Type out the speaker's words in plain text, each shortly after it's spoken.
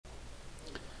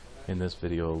In this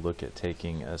video, we'll look at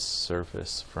taking a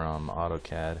surface from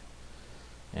AutoCAD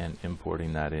and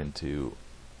importing that into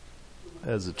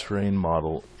as a terrain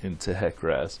model into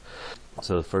HEC-RAS.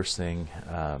 So the first thing,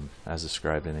 as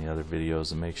described in the other videos,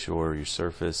 is make sure your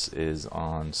surface is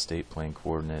on state plane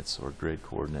coordinates or grid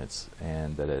coordinates,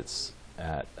 and that it's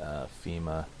at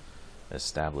FEMA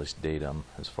established datum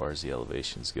as far as the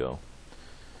elevations go.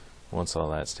 Once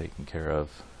all that's taken care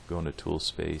of, go into tool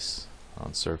space,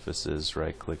 on surfaces,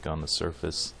 right click on the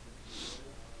surface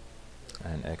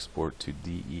and export to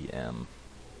DEM.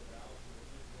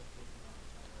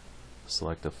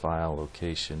 Select a file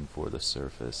location for the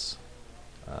surface,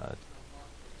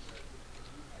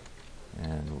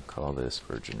 and we'll call this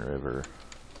Virgin River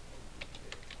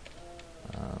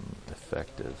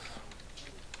effective.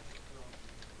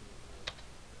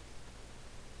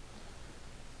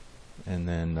 And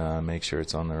then make sure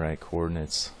it's on the right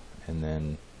coordinates, and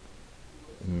then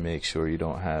make sure you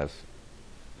don't have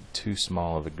too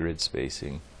small of a grid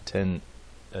spacing. 10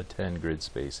 grid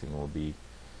spacing will be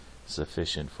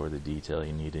sufficient for the detail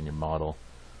you need in your model.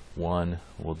 1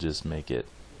 will just make it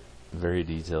very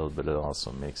detailed, but it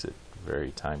also makes it very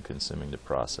time consuming to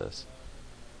process.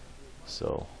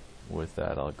 So with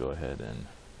that, I'll go ahead and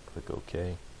click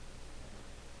OK,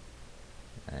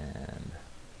 and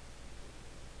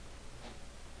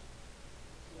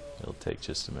it'll take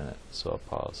just a minute, so I'll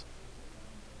pause.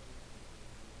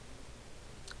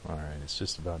 Alright, it's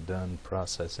just about done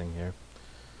processing here.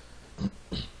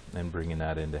 And bringing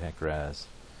that into HEC-RAS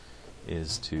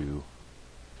is to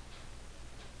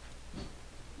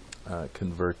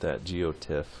convert that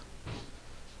GeoTIFF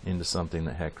into something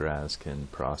that HEC-RAS can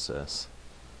process.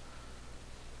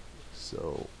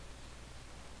 So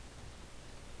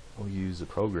we'll use a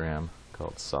program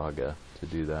called SAGA to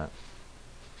do that.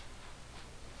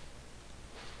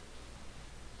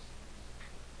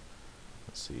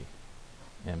 Let's see,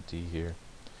 empty here,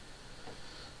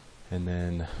 and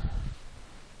then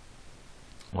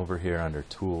over here under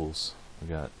tools we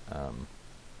got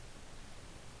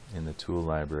in the tool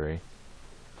library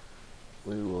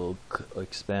we will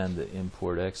expand the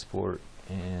import export,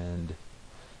 and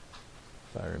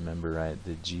if I remember right,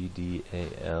 the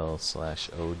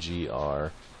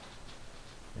GDAL/OGR,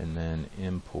 and then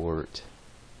import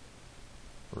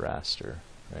raster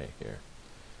right here.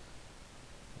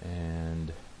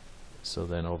 And so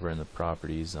then over in the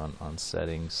properties on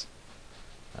settings,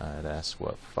 it asks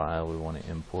what file we want to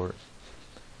import.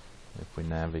 If we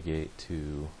navigate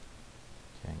to,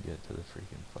 can't get to the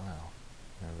freaking file,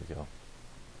 there we go.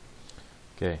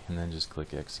 Okay, and then just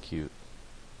click execute,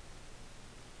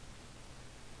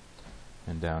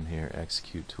 and down here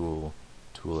execute tool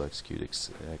execute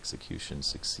execution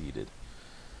succeeded.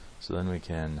 So then we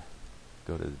can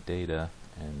go to the data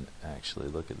and actually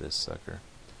look at this sucker.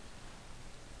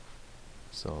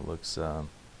 So it looks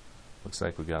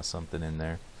like we got something in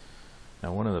there.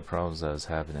 Now, one of the problems I was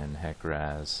having in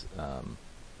HEC-RAS,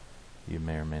 you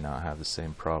may or may not have the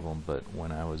same problem, but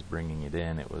when I was bringing it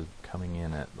in, it was coming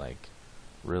in at like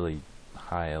really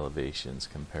high elevations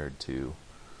compared to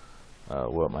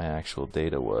what my actual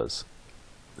data was.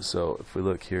 So if we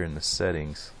look here in the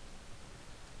settings,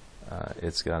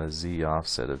 it's got a Z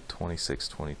offset of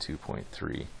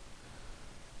 2622.3.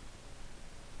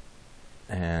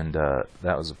 And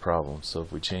that was a problem. So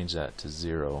if we change that to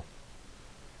 0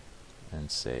 and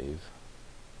save,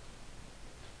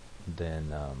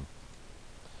 then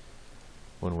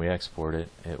when we export it,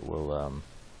 it will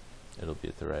it'll be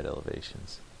at the right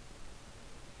elevations.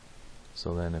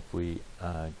 So then if we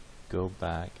go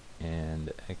back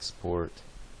and export,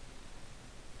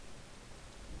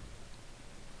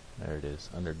 there it is,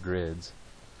 under grids,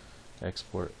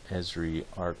 export Esri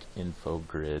Arc Info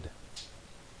Grid.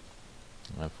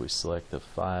 If we select the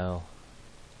file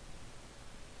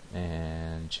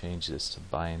and change this to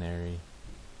binary,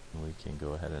 we can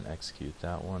go ahead and execute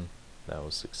that one. That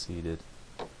was succeeded.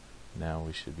 Now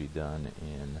we should be done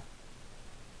in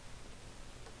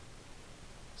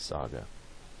SAGA.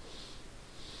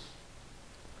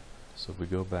 So if we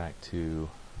go back to,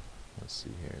 let's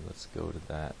see here, let's go to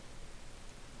that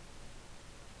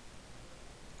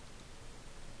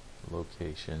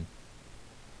location.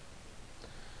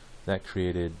 That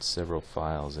created several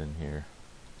files in here.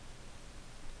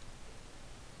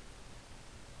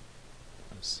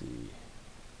 Let's see.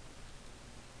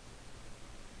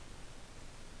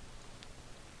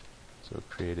 So it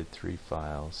created 3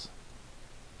 files: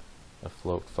 a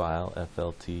float file,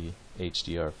 FLT,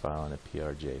 HDR file, and a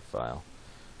PRJ file.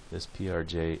 This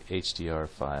PRJ HDR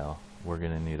file we're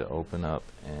going to need to open up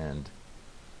and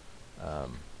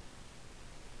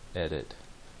edit.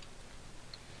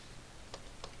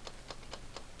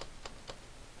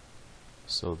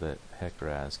 so that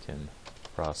HEC-RAS can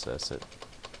process it.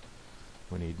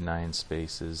 We need 9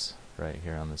 spaces right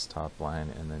here on this top line,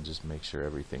 and then just make sure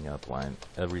everything else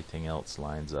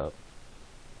lines up.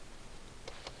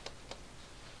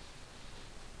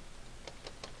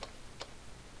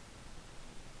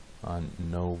 On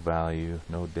no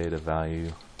data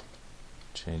value,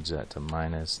 change that to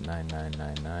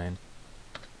 -9999,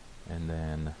 and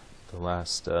then the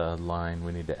last line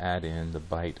we need to add in the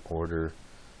byte order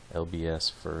LBS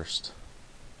first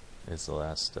is the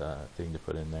last thing to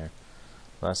put in there.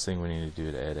 Last thing we need to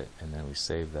do to edit, and then we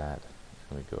save that,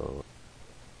 and we go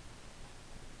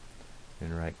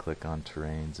and right click on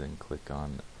terrains and click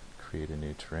on create a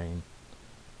new terrain.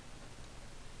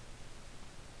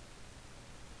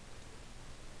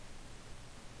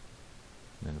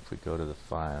 And then if we go to the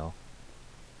file,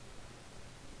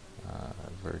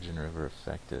 Virgin River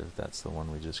Effective, that's the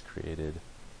one we just created.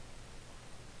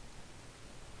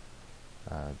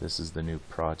 This is the new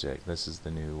project. This is the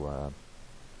new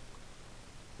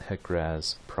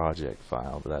HEC-RAS project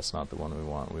file, but that's not the one we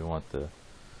want. We want the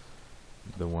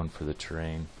one for the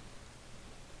terrain.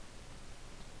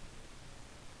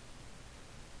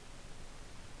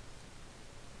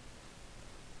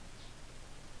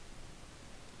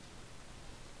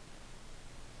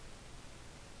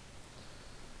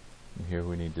 And here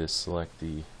we need to select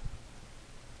the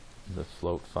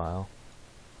float file,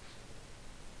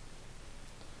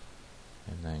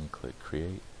 and then click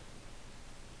create.